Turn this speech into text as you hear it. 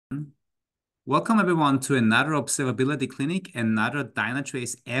Welcome everyone to another observability clinic, another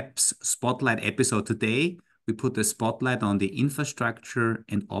Dynatrace apps spotlight episode. Today, we put the spotlight on the infrastructure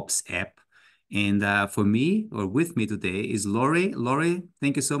and ops app. And for me, or with me today, is Laurie. Laurie,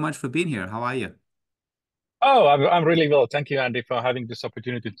 thank you so much for being here. How are you? Oh, I'm really well. Thank you, Andy, for having this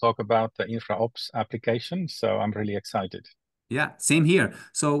opportunity to talk about the Infra Ops application. So I'm really excited. Yeah, same here.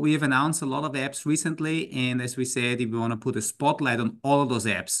 So we have announced a lot of apps recently, and as we said, if we want to put a spotlight on all of those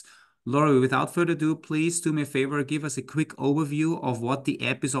apps. Laurie, without further ado, please do me a favor, give us a quick overview of what the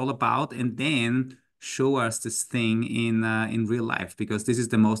app is all about, and then show us this thing in real life, because this is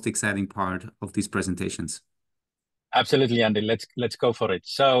the most exciting part of these presentations. Absolutely, Andy. Let's go for it.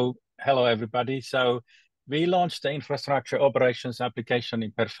 So, hello everybody. So, we launched the infrastructure operations application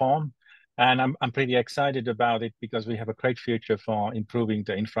in Perform, and I'm pretty excited about it because we have a great future for improving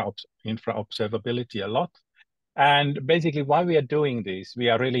the infra observability a lot. And basically, why we are doing this, we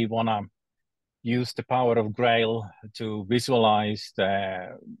are really wanna use the power of Grail to visualize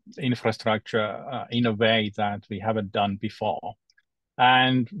the infrastructure in a way that we haven't done before.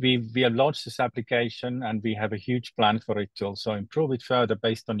 And we have launched this application and we have a huge plan for it to also improve it further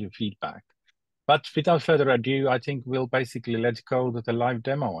based on your feedback. But without further ado, I think we'll basically let's go to the live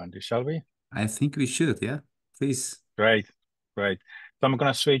demo, Andy, shall we? I think we should, yeah, please. Great, great. So I'm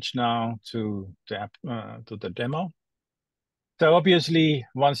going to switch now to the app, to the demo. So obviously,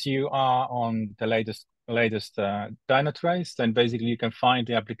 once you are on the latest Dynatrace, then basically you can find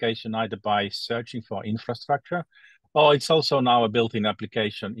the application either by searching for infrastructure, or it's also now a built-in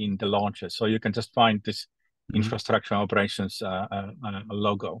application in the launcher. So you can just find this Mhm. infrastructure operations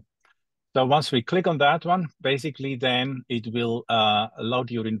logo. So once we click on that one, basically then it will load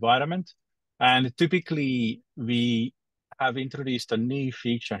your environment. And typically we have introduced a new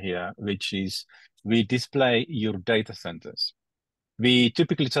feature here, which is we display your data centers. We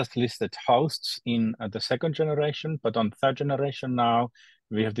typically just listed hosts in the second generation, but on third generation now,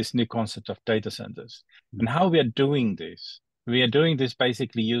 we have this new concept of data centers. And how we are doing this? We are doing this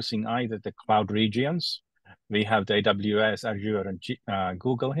basically using either the cloud regions. We have the AWS, Azure, and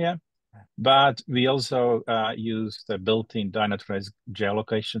Google here, but we also use the built-in Dynatrace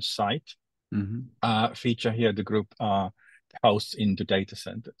geolocation site Mhm. feature here, the group hosts into data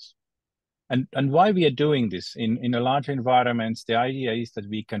centers. And why we are doing this in a large environments, the idea is that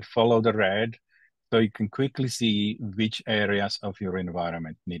we can follow the red, so you can quickly see which areas of your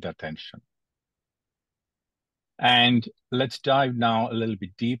environment need attention. And let's dive now a little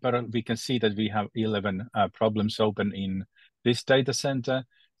bit deeper. We can see that we have 11 problems open in this data center.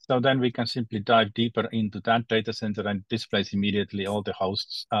 So then we can simply dive deeper into that data center and displays immediately all the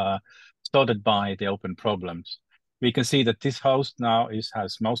hosts sorted by the open problems. We can see that this host now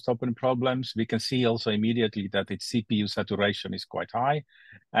has most open problems. We can see also immediately that its CPU saturation is quite high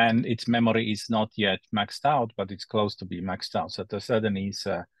and its memory is not yet maxed out, but it's close to be maxed out. So there certainly is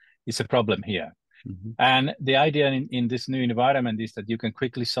a problem here. Mhm. And the idea in this new environment is that you can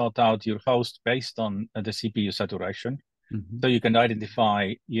quickly sort out your host based on the CPU saturation. Mhm. So you can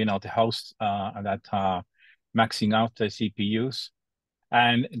identify, the hosts that are maxing out the CPUs.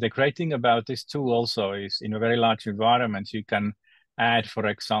 And the great thing about this tool also is in a very large environment, you can add, for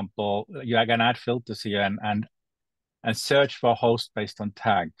example, you can add filters here and search for hosts based on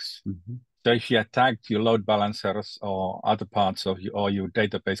tags. Mhm. So if you have tagged your load balancers or other parts of your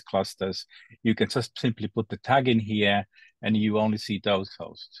database clusters, you can just simply put the tag in here and you only see those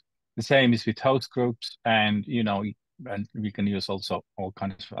hosts. The same is with host groups and we can use also all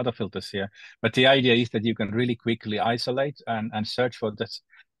kinds of other filters here. But the idea is that you can really quickly isolate and search for the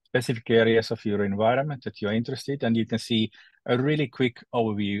specific areas of your environment that you're interested, and you can see a really quick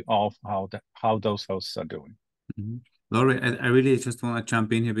overview of how those hosts are doing. Mhm. Laurie, I really just want to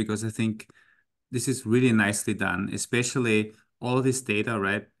jump in here because I think this is really nicely done, especially all this data,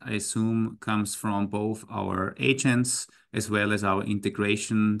 right? I assume comes from both our agents as well as our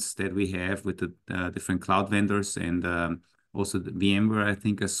integrations that we have with the different cloud vendors and also the VMware, I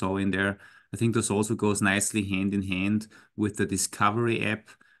think I saw in there. I think this also goes nicely hand in hand with the Discovery app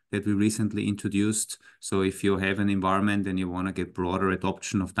that we recently introduced. So if you have an environment and you want to get broader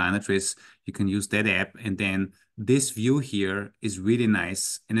adoption of Dynatrace, you can use that app. And then this view here is really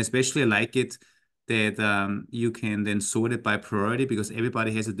nice. And especially I like it that you can then sort it by priority because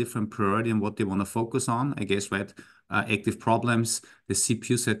everybody has a different priority on what they want to focus on, I guess, right? Active problems, the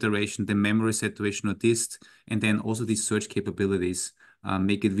CPU saturation, the memory saturation or disk, and then also these search capabilities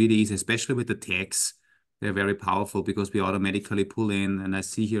make it really easy, especially with the tags. they're very powerful because we automatically pull in, and I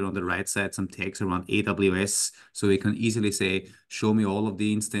see here on the right side some tags around AWS, so we can easily say, show me all of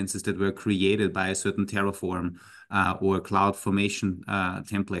the instances that were created by a certain Terraform or cloud formation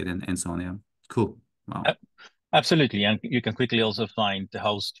template and so on. Yeah, cool. Wow. Absolutely, and you can quickly also find the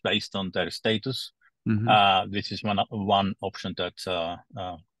host based on their status. This is one option that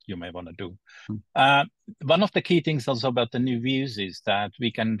you may want to do. One of the key things also about the new views is that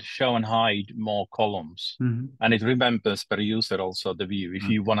we can show and hide more columns, and it remembers per user also the view. If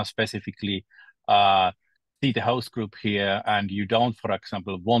you want to specifically see the host group here, and you don't, for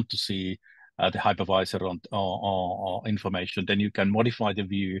example, want to see the hypervisor or information, then you can modify the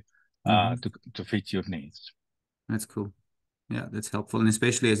view to fit your needs. That's cool. Yeah, that's helpful. And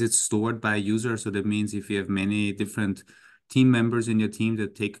especially as it's stored by user. So that means if you have many different team members in your team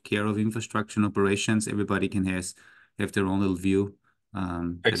that take care of infrastructure and operations, everybody can have their own little view.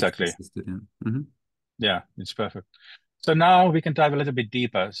 Exactly. Mm-hmm. Yeah, it's perfect. So now we can dive a little bit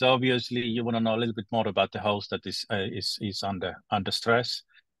deeper. So obviously you want to know a little bit more about the host that is under stress.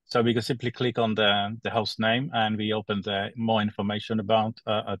 So we can simply click on the host name and we open the more information about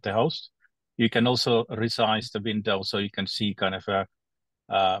the host. You can also resize the window so you can see kind of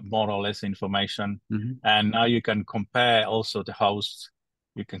more or less information. And now you can compare also the hosts.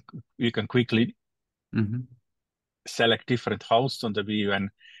 You can quickly select different hosts on the view, and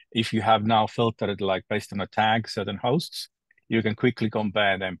if you have now filtered like based on a tag certain hosts, you can quickly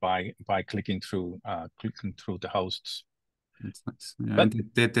compare them by clicking through the hosts. That's nice. Yeah, but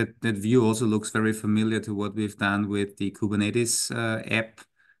and that view also looks very familiar to what we've done with the Kubernetes app.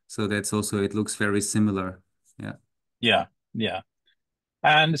 So that's also, it looks very similar. Yeah. Yeah. Yeah.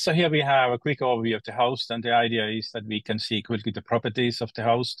 And so here we have a quick overview of the host, and the idea is that we can see quickly the properties of the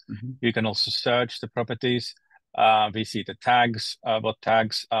host. You can also search the properties. We see the tags, what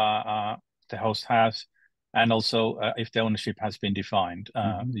tags the host has, and also if the ownership has been defined.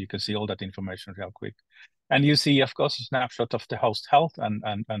 You can see all that information real quick. And you see, of course, a snapshot of the host health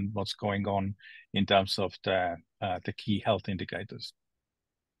and what's going on in terms of the key health indicators.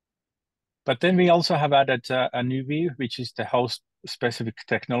 But then we also have added a new view, which is the host specific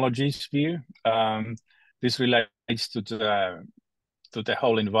technologies view. This relates to the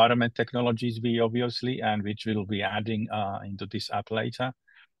whole environment technologies view, obviously, and which we'll be adding into this app later.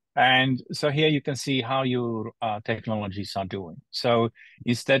 And so here you can see how your technologies are doing. So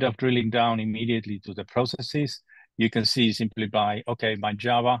instead of drilling down immediately to the processes, you can see simply by, okay, my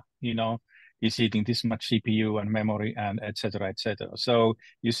Java, is eating this much CPU and memory and et cetera, et cetera. So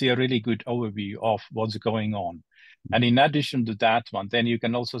you see a really good overview of what's going on. And in addition to that one, then you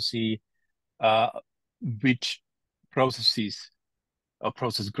can also see which processes or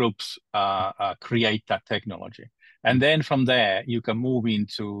process groups create that technology. And then from there, you can move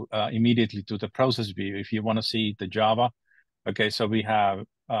into immediately to the process view if you want to see the Java. Okay, so we have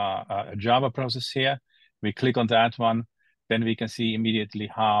a Java process here. We click on that one. Then we can see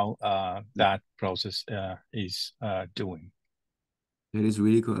immediately how that process is doing. That is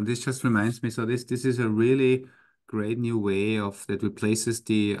really cool. And this just reminds me, so this is a really great new way of that replaces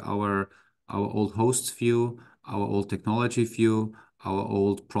our old hosts view, our old technology view, our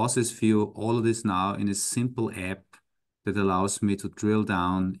old process view, all of this now in a simple app that allows me to drill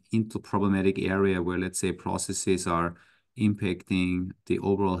down into problematic area where, let's say, processes are impacting the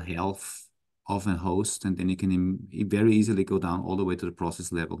overall health of a host, and then you can very easily go down all the way to the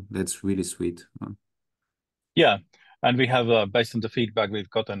process level. That's really sweet. Yeah. And we have, based on the feedback we've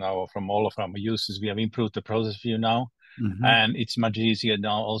gotten now from all of our users, we have improved the process view now. And it's much easier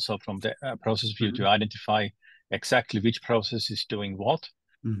now also from the process view to identify exactly which process is doing what.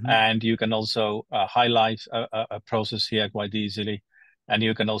 And you can also highlight a process here quite easily. And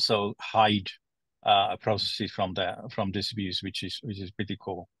you can also hide processes from these views, which is pretty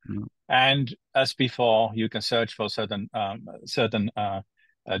cool. And as before, you can search for certain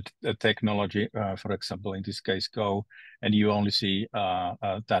technology, for example, in this case, Go, and you only see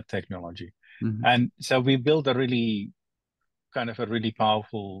that technology. And so we built a really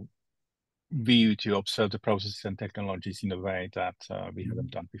powerful view to observe the processes and technologies in a way that we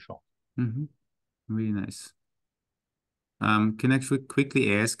haven't done before. Really nice. Can I actually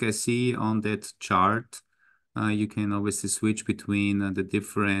quickly ask, I see on that chart, you can obviously switch between the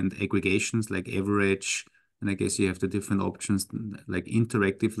different aggregations like average, and I guess you have the different options like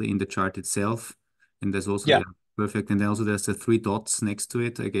interactively in the chart itself. And there's also perfect. And then also there's the three dots next to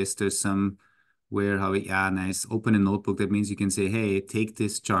it. I guess there's some where nice. Open a notebook. That means you can say, hey, take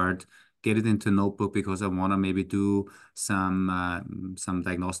this chart, get it into a notebook because I want to maybe do some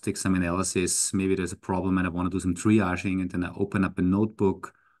diagnostics, some analysis. Maybe there's a problem and I want to do some triaging, and then I open up a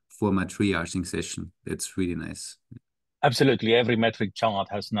notebook for my triaging session. That's really nice. Absolutely. Every metric chart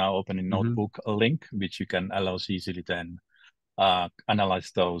has now open in Mm-hmm. Notebook a link, which you can allow easily then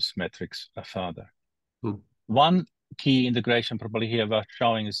analyze those metrics further. Cool. One key integration probably here worth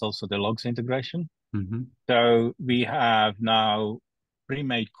showing is also the logs integration. Mm-hmm. So we have now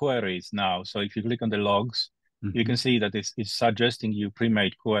pre-made queries now. So if you click on the logs, you Mm-hmm. can see that it's suggesting you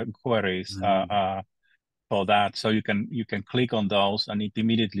pre-made queries for that. So you can click on those, and it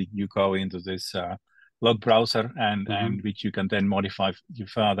immediately you go into this log browser, and which you can then modify you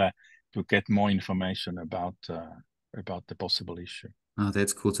further to get more information about the possible issue. Oh,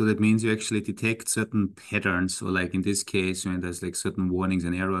 that's cool. So that means you actually detect certain patterns, or like in this case, when there's like certain warnings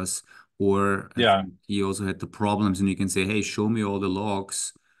and errors, or I Yeah. think he also had the problems, and you can say, hey, show me all the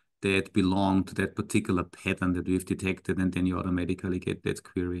logs that belong to that particular pattern that we've detected, and then you automatically get that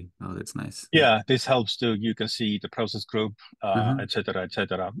query. Oh, that's nice. Yeah, this helps to, you can see the process group, Uh-huh. et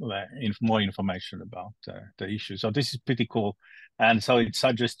cetera, more information about the issue. So this is pretty cool. And so it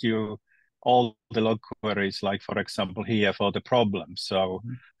suggests you all the log queries, like for example, here for the problem. So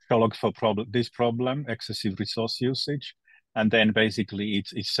show log for this problem, excessive resource usage. And then basically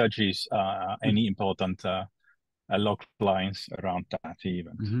it suggests any important log lines around that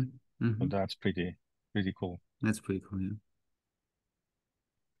event. Mm-hmm. So Mm-hmm. that's pretty cool. That's pretty cool, yeah.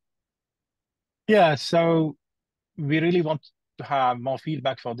 Yeah, so we really want to have more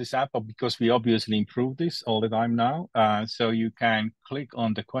feedback for this app because we obviously improve this all the time now. So you can click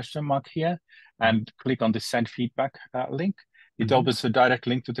on the question mark here and click on the send feedback link. It Mm-hmm. opens a direct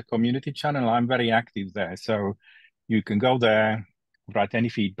link to the community channel. I'm very active there. So you can go there, write any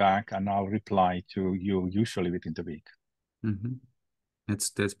feedback, and I'll reply to you usually within the week. Mm-hmm.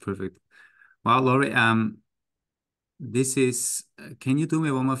 That's perfect. Wow, Laurie, this is, can you do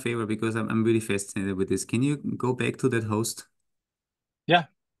me one more favor? Because I'm really fascinated with this. Can you go back to that host? Yeah.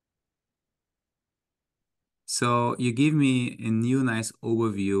 So you give me a new nice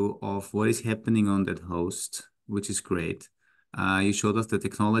overview of what is happening on that host, which is great. You showed us the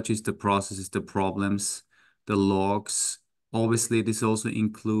technologies, the processes, the problems, the logs. Obviously, this also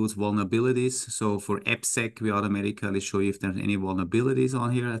includes vulnerabilities. So for AppSec, we automatically show you if there's any vulnerabilities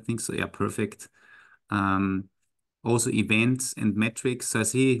on here. I think so. Yeah, perfect. Um, Also events and metrics. So I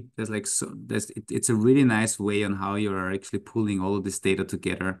see there's like it's a really nice way on how you are actually pulling all of this data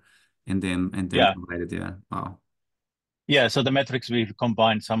together and then Yeah. provide it. Yeah. Wow. Yeah, so the metrics, we've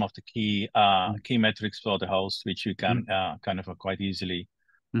combined some of the key Mm. key metrics for the host, which you can kind of quite easily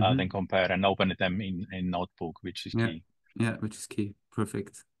then Mm-hmm. compare and open them in Notebook, which is Yeah. key. Yeah, which is key.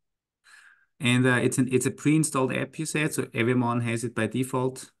 Perfect. And it's a pre-installed app, you said, so everyone has it by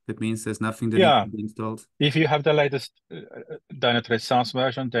default. That means there's nothing that needs Yeah, to be installed. if you have the latest Dynatrace SaaS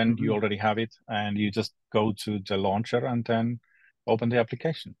version, then you Mm-hmm. already have it, and you just go to the launcher and then open the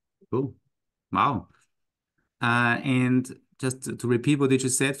application. Cool. Wow. And just to repeat what you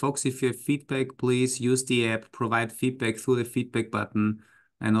just said, folks, if you have feedback, please use the app, provide feedback through the feedback button.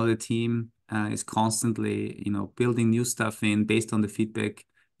 I know the team is constantly, building new stuff in based on the feedback.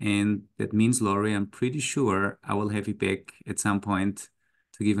 And that means, Laurie, I'm pretty sure I will have you back at some point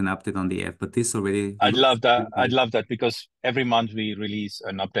to give an update on the app. But this already I'd looks love that. really I'd good. love that because every month we release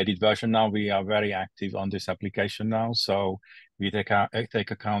an updated version now. We are very active on this application now. So we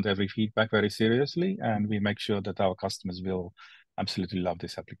take account every feedback very seriously, and we make sure that our customers will absolutely love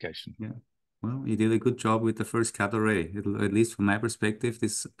this application. Yeah. Well, you did a good job with the first cut already. At least from my perspective,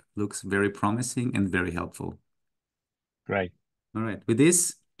 this looks very promising and very helpful. Great. All right. With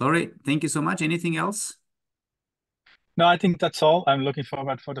this, Laurie, thank you so much. Anything else? No, I think that's all. I'm looking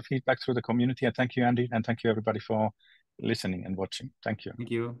forward for the feedback through the community. And thank you, Andy. And thank you, everybody, for listening and watching. Thank you.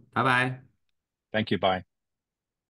 Thank you. Bye-bye. Thank you. Bye.